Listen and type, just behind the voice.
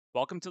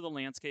Welcome to the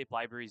Landscape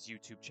Library's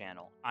YouTube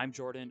channel. I'm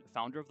Jordan,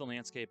 founder of the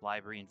Landscape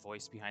Library and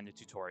voice behind the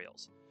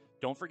tutorials.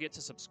 Don't forget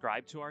to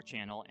subscribe to our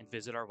channel and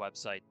visit our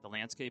website,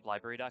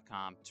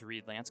 thelandscapelibrary.com, to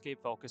read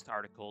landscape-focused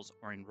articles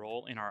or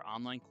enroll in our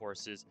online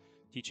courses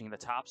teaching the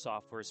top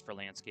softwares for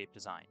landscape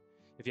design.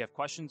 If you have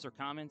questions or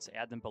comments,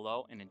 add them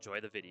below and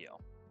enjoy the video.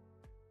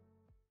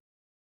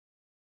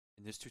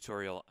 In this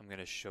tutorial, I'm going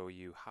to show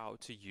you how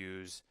to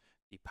use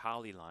the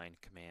polyline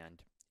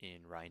command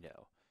in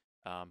Rhino.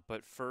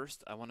 But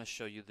first, I want to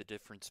show you the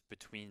difference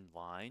between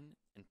line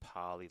and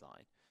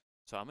polyline.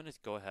 So I'm going to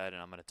go ahead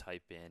and I'm going to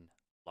type in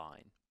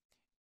line.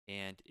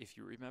 And if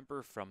you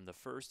remember from the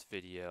first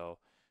video,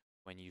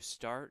 when you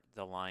start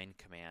the line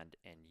command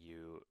and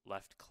you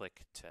left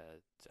click to,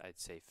 I'd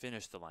say,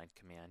 finish the line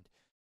command,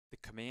 the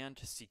command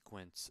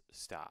sequence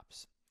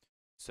stops.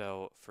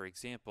 So for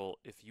example,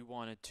 if you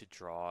wanted to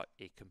draw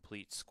a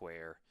complete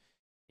square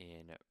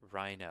in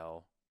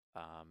Rhino,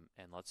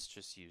 and let's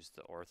just use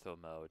the ortho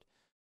mode,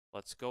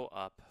 let's go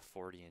up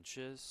 40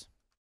 inches.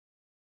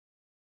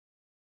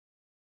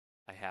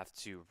 I have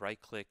to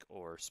right click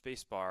or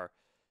spacebar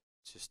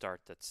to start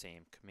that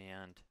same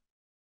command.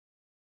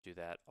 Do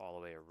that all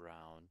the way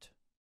around.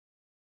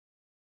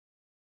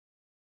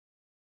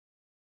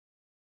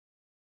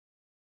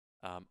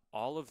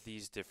 All of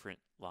these different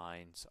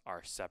lines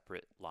are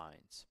separate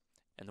lines.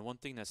 And the one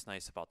thing that's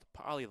nice about the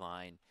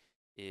polyline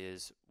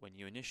is when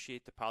you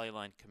initiate the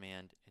polyline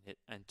command and hit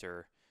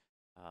enter,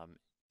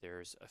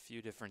 there's a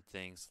few different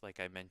things. Like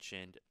I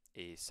mentioned,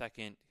 a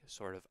second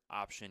sort of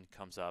option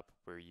comes up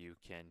where you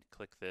can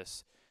click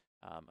this.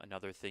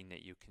 Another thing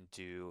that you can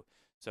do,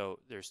 so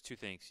there's two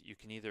things. You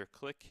can either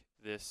click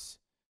this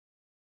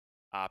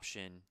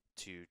option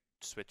to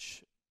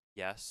switch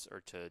yes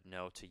or to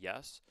no to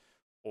yes,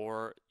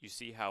 or you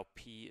see how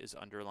P is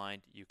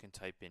underlined, you can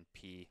type in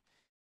P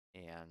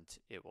and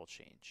it will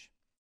change.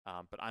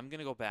 But I'm going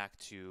to go back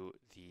to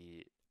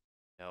the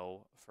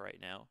no for right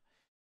now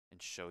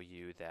and show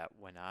you that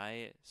when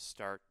I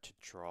start to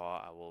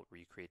draw, I will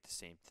recreate the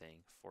same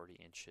thing, 40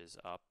 inches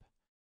up.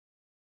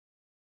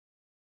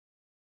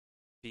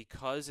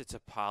 Because it's a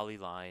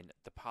polyline,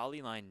 the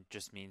polyline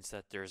just means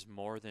that there's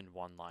more than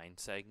one line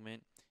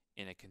segment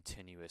in a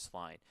continuous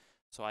line.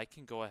 So I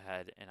can go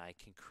ahead and I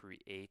can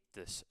create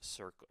this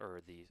circle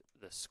or the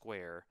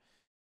square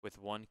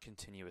with one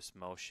continuous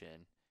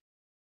motion,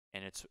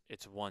 and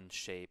it's one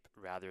shape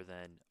rather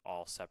than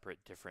all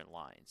separate different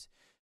lines.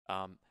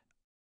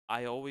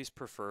 I always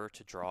prefer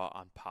to draw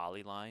on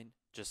polyline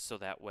just so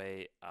that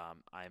way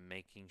I'm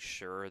making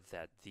sure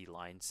that the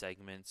line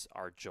segments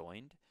are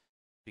joined,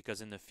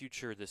 because in the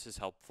future this is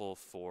helpful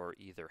for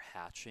either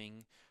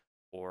hatching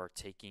or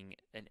taking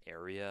an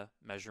area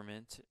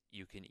measurement.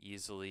 You can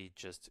easily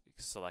just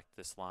select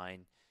this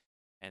line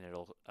and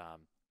it'll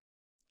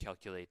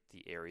calculate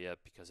the area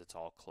because it's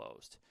all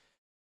closed.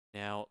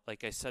 Now,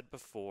 like I said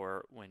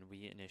before, when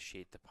we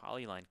initiate the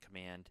polyline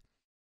command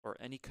or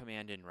any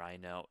command in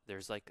Rhino,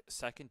 there's like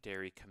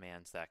secondary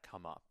commands that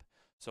come up.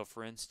 So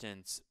for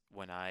instance,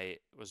 when I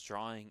was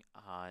drawing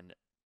on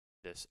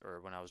this,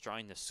 or when I was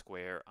drawing this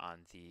square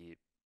on the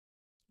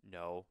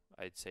no,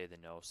 I'd say the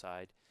no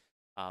side,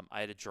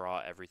 I had to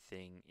draw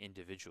everything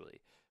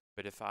individually.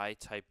 But if I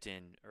typed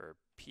in or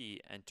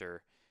P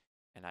enter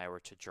and I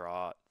were to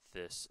draw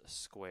this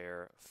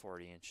square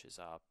 40 inches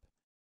up,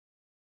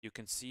 you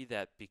can see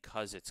that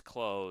because it's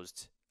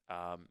closed,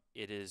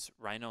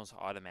 Rhino's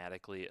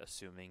automatically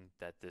assuming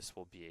that this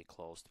will be a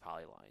closed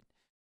polyline.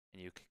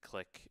 And you can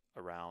click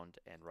around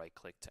and right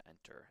click to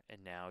enter.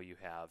 And now you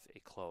have a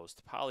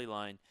closed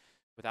polyline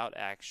without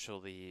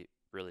actually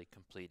really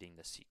completing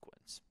the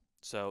sequence.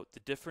 So the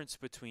difference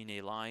between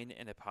a line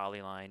and a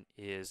polyline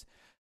is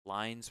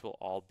lines will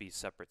all be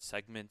separate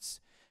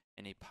segments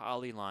and a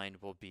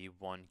polyline will be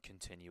one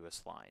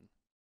continuous line.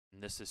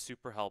 And this is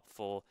super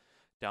helpful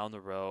down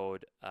the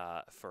road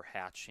for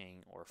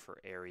hatching or for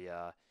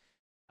area.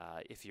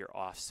 If you're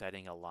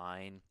offsetting a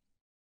line,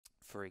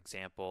 for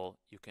example,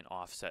 you can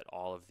offset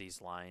all of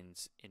these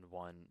lines in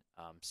one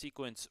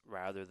sequence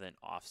rather than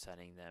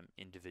offsetting them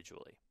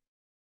individually.